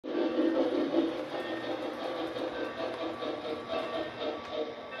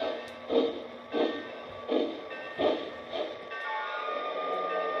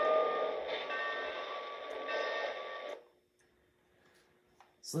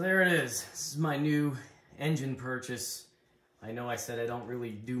So there it is. This is my new engine purchase. I know I said I don't really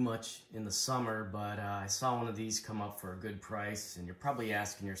do much in the summer, but I saw one of these come up for a good price, and you're probably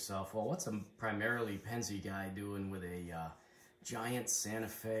asking yourself, well, what's a primarily Pennsy guy doing with a giant Santa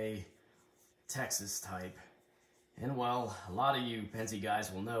Fe Texas type? And well, a lot of you Pennsy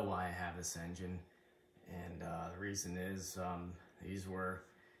guys will know why I have this engine, and the reason is these were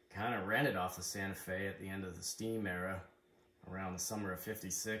kind of rented off the Santa Fe at the end of the steam era, around the summer of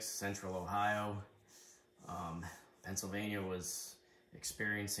 '56, Central Ohio. Pennsylvania was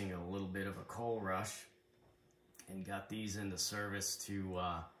experiencing a little bit of a coal rush, and got these into service to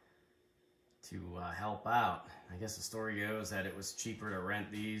help out. I guess the story goes that it was cheaper to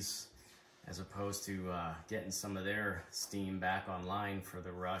rent these as opposed to getting some of their steam back online for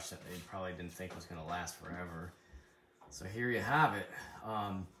the rush that they probably didn't think was going to last forever. So here you have it.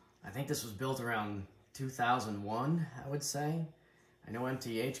 I think this was built around 2001, I would say. I know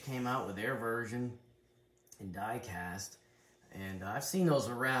MTH came out with their version in die-cast, and I've seen those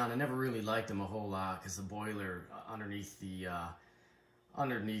around. I never really liked them a whole lot because the boiler underneath the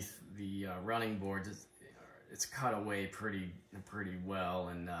running boards, it's cut away pretty well,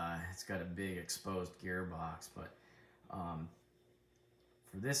 and it's got a big exposed gearbox. But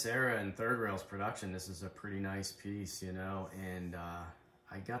for this era in third rails production, this is a pretty nice piece, you know. And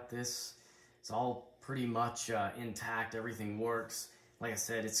I got this. It's all pretty much intact. Everything works. Like I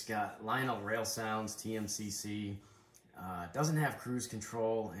said, it's got Lionel rail sounds, TMCC. Doesn't have cruise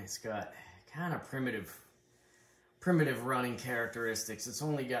control. It's got kind of primitive running characteristics. It's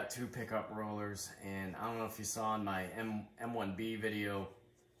only got 2 pickup rollers, and I don't know if you saw in my M1B video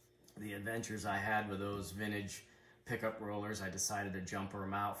the adventures I had with those vintage pickup rollers. I decided to jumper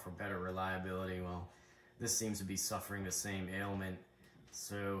them out for better reliability. Well, this seems to be suffering the same ailment.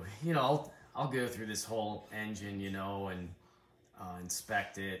 So, you know, I'll go through this whole engine, you know, and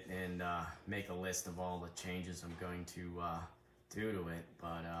inspect it and make a list of all the changes I'm going to do to it.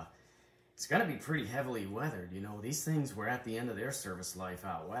 But it's going to be pretty heavily weathered. You know, these things were at the end of their service life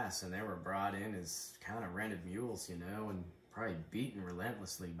out west, and they were brought in as kind of rented mules, you know, and probably beaten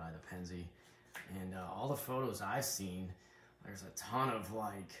relentlessly by the Pennsy. And all the photos I've seen, there's a ton of,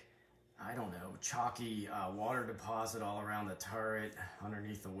 like, I don't know, chalky water deposit all around the turret,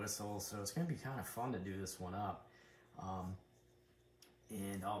 underneath the whistle. So it's going to be kind of fun to do this one up.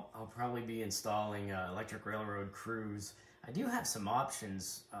 And I'll probably be installing electric railroad crews. I do have some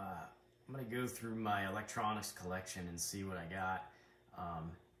options. I'm going to go through my electronics collection and see what I got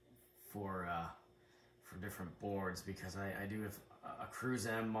for different boards, because I do have a Cruise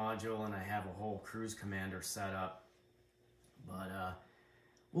M module, and I have a whole Cruise Commander set up. But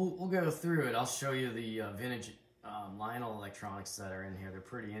we'll go through it. I'll show you the vintage Lionel electronics that are in here. They're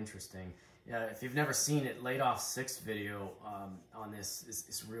pretty interesting. Yeah, if you've never seen it, Laid Off 6 video on this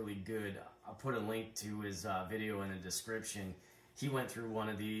is really good. I'll put a link to his video in the description. He went through one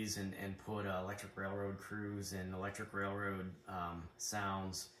of these and put electric railroad crews and electric railroad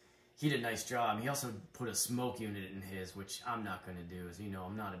sounds. He did a nice job. He also put a smoke unit in his, which I'm not going to do. As you know,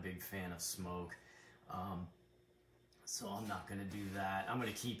 I'm not a big fan of smoke. So I'm not going to do that. I'm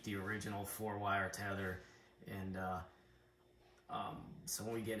going to keep the original 4-wire tether, and so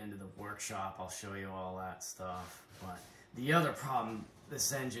when we get into the workshop, I'll show you all that stuff. But the other problem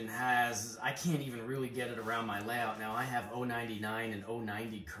this engine has is I can't even really get it around my layout. Now, I have 099 and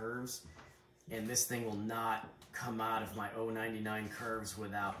 090 curves, and this thing will not come out of my 099 curves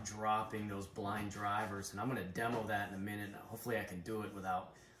without dropping those blind drivers, and I'm going to demo that in a minute. Hopefully I can do it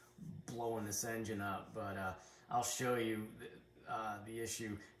without blowing this engine up, but I'll show you the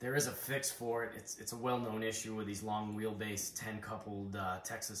issue. There is a fix for it. It's a well-known issue with these long wheelbase 10-coupled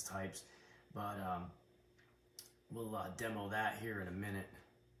Texas types, but we'll demo that here in a minute.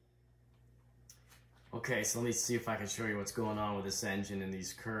 Okay, so let me see if I can show you what's going on with this engine and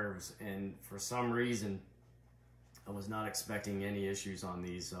these curves. And for some reason, I was not expecting any issues on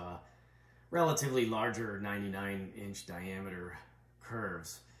these relatively larger 99-inch diameter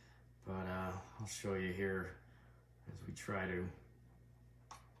curves. But I'll show you here as we try to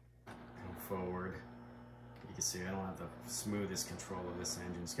come forward. You can see I don't have the smoothest control of this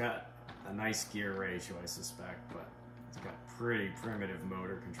engine. It's got a nice gear ratio, I suspect, but it's got pretty primitive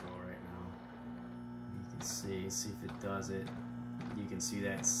motor control right now. You can see if it does it. You can see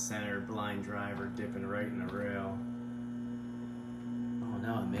that center blind driver dipping right in the rail. Oh,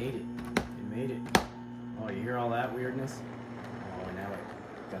 now it made it. It made it. Oh, you hear all that weirdness? Oh, now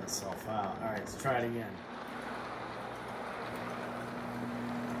it got itself out. All right, let's try it again.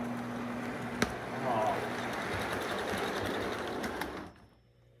 Oh.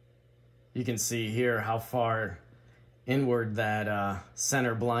 You can see here how far inward that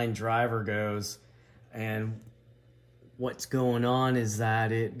center blind driver goes. And what's going on is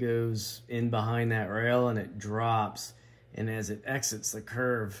that it goes in behind that rail and it drops, and as it exits the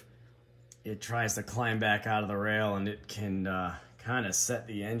curve, it tries to climb back out of the rail, and it can kind of set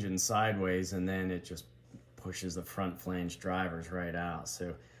the engine sideways, and then it just pushes the front flange drivers right out.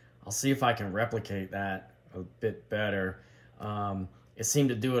 So I'll see if I can replicate that a bit better. It seemed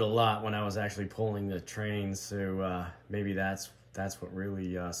to do it a lot when I was actually pulling the train, so maybe that's what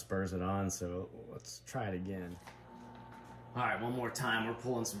really spurs it on. So let's try it again. All right, one more time. We're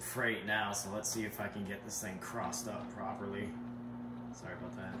pulling some freight now, so let's see if I can get this thing crossed up properly. Sorry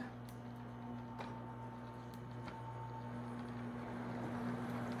about that.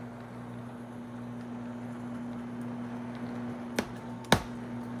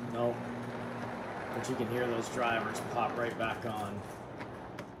 Nope. But you can hear those drivers pop right back on.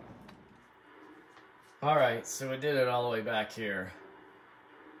 All right, so we did it all the way back here.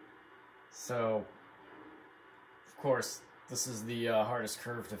 So, of course, this is the hardest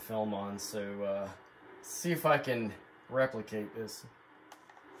curve to film on, so see if I can replicate this.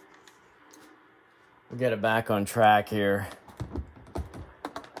 We'll get it back on track here.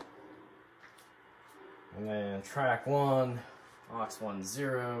 And then track 1, aux 1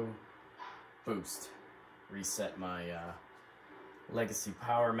 0, boost. Reset my legacy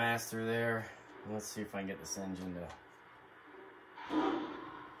power master there. And let's see if I can get this engine to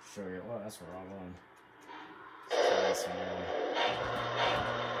show you. Well, that's the wrong one. Let's try this again.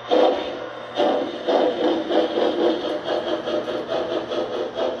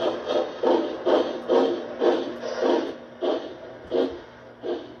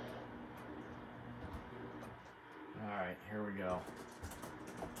 Alright, here we go.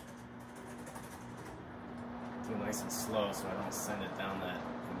 Do nice and slow so I don't send it down that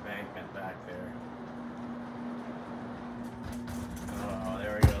embankment back there. Oh,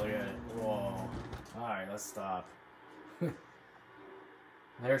 there we go, look at it. Whoa. Alright, let's stop.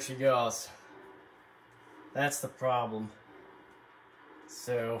 There she goes. That's the problem.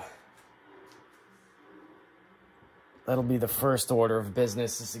 So, that'll be the first order of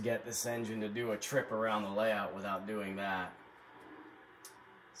business, is to get this engine to do a trip around the layout without doing that.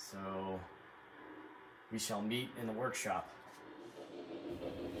 So, we shall meet in the workshop.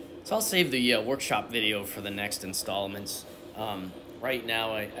 So I'll save the workshop video for the next installments. Right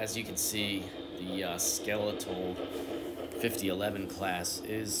now, as you can see, the skeletal 5011 class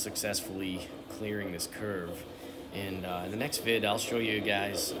is successfully clearing this curve. And in the next vid, I'll show you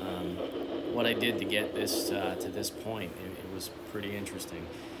guys what I did to get this to this point. It was pretty interesting.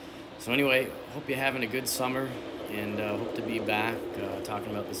 So anyway, hope you're having a good summer, and hope to be back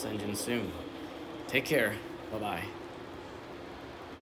talking about this engine soon. Take care. Bye-bye.